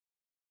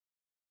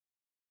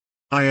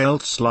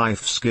IELTS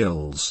Life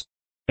Skills.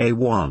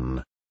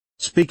 A1.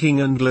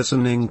 Speaking and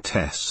Listening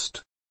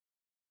Test.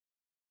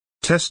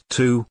 Test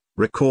 2,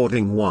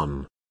 Recording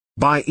 1.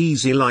 By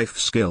Easy Life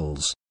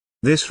Skills.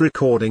 This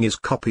recording is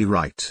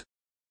copyright.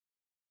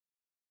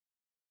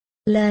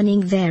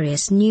 Learning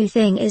various new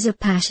things is a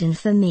passion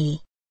for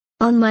me.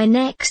 On my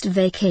next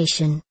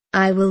vacation,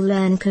 I will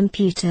learn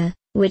computer,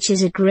 which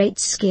is a great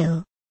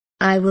skill.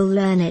 I will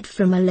learn it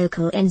from a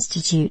local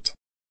institute.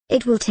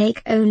 It will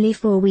take only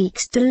 4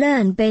 weeks to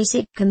learn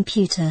basic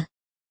computer.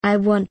 I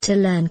want to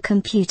learn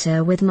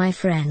computer with my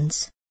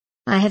friends.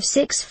 I have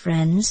 6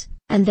 friends,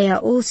 and they are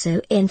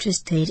also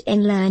interested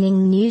in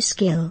learning new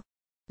skill.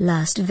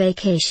 Last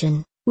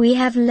vacation, we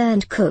have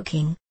learned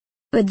cooking.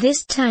 But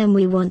this time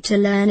we want to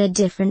learn a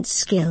different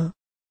skill.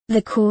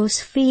 The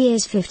course fee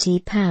is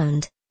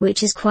 £50,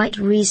 which is quite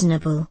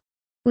reasonable.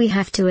 We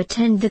have to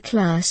attend the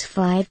class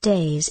 5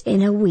 days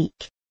in a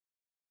week.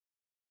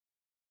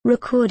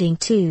 Recording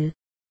 2.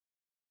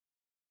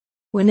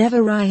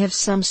 Whenever I have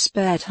some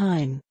spare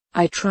time,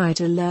 I try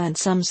to learn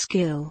some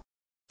skill.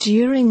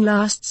 During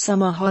last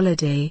summer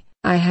holiday,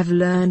 I have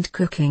learned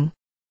cooking.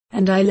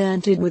 And I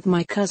learned it with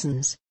my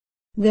cousins.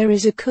 There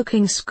is a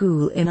cooking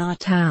school in our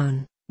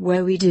town,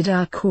 where we did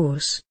our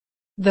course.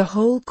 The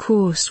whole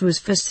course was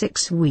for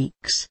 6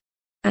 weeks.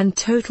 And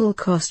total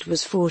cost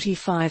was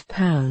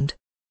 £45.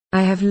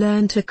 I have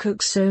learned to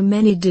cook so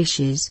many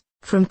dishes,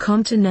 from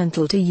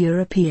continental to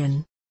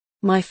European.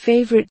 My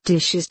favorite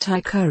dish is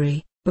Thai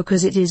curry,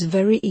 because it is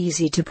very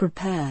easy to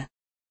prepare.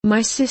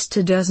 My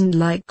sister doesn't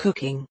like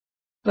cooking.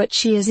 But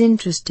she is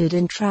interested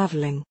in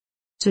traveling.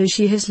 So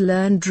she has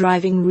learned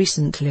driving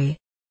recently.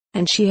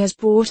 And she has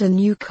bought a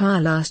new car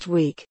last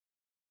week.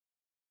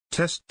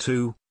 Test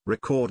 2,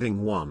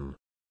 Recording 1.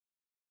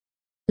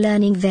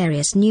 Learning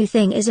various new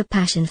things is a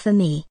passion for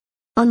me.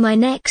 On my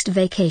next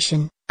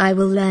vacation, I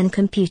will learn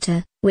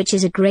computer, which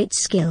is a great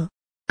skill.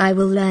 I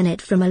will learn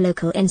it from a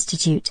local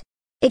institute.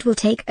 It will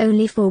take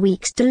only 4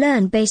 weeks to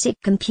learn basic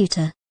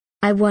computer.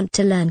 I want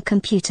to learn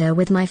computer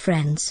with my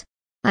friends.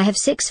 I have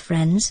 6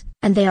 friends,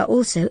 and they are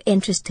also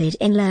interested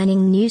in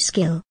learning new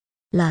skill.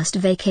 Last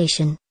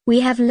vacation,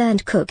 we have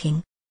learned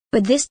cooking.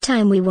 But this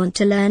time we want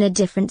to learn a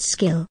different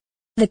skill.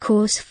 The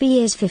course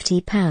fee is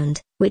 £50,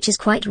 which is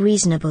quite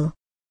reasonable.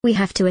 We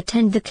have to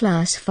attend the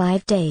class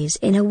 5 days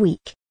in a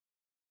week.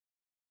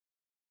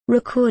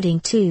 Recording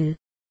 2.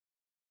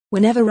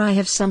 Whenever I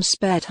have some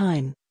spare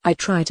time, I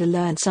try to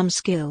learn some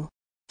skill.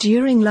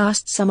 During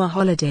last summer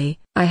holiday,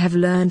 I have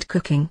learned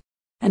cooking.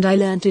 And I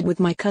learned it with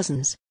my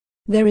cousins.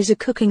 There is a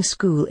cooking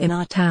school in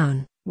our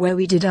town, where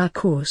we did our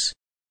course.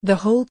 The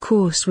whole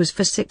course was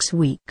for 6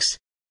 weeks.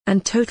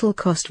 And total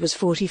cost was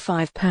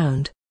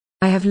 £45.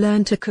 I have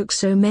learned to cook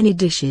so many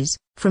dishes,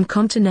 from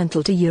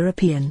continental to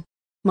European.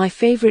 My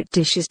favorite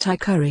dish is Thai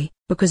curry,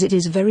 because it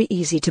is very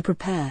easy to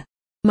prepare.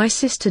 My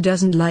sister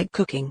doesn't like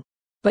cooking.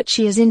 But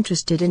she is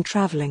interested in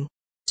traveling.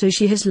 So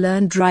she has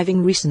learned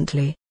driving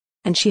recently.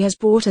 And she has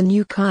bought a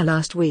new car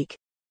last week.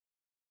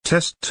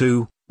 Test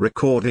 2,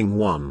 Recording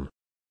 1.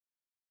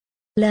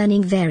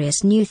 Learning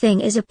various new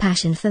things is a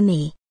passion for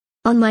me.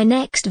 On my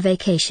next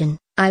vacation,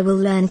 I will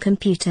learn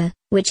computer,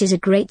 which is a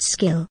great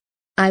skill.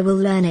 I will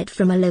learn it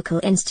from a local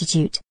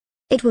institute.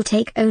 It will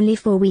take only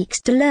 4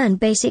 weeks to learn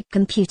basic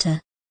computer.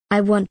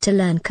 I want to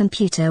learn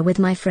computer with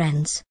my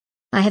friends.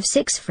 I have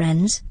 6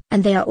 friends,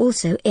 and they are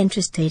also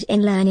interested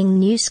in learning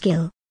new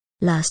skill.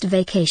 Last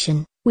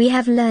vacation, we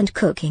have learned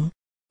cooking.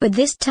 But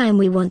this time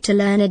we want to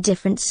learn a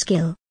different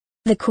skill.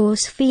 The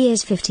course fee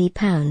is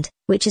 £50,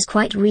 which is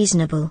quite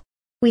reasonable.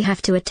 We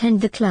have to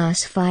attend the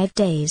class 5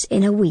 days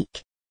in a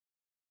week.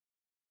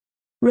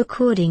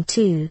 Recording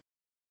 2.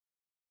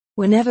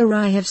 Whenever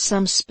I have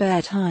some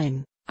spare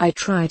time, I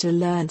try to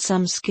learn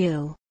some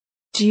skill.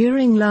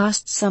 During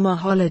last summer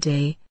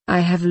holiday,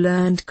 I have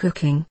learned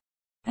cooking.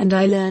 And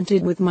I learned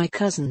it with my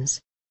cousins.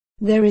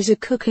 There is a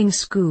cooking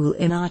school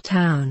in our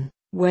town,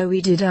 where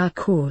we did our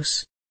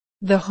course.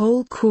 The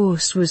whole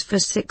course was for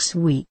 6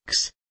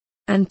 weeks.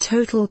 And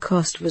total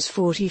cost was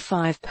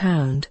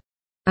 £45.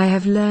 I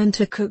have learned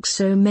to cook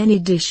so many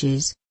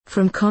dishes,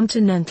 from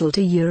continental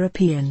to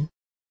European.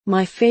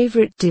 My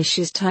favorite dish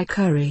is Thai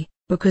curry,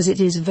 because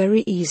it is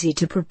very easy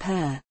to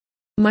prepare.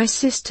 My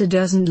sister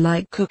doesn't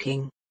like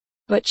cooking.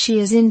 But she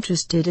is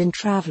interested in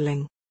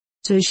traveling.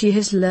 So she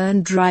has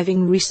learned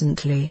driving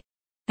recently.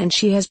 And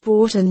she has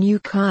bought a new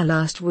car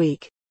last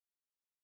week.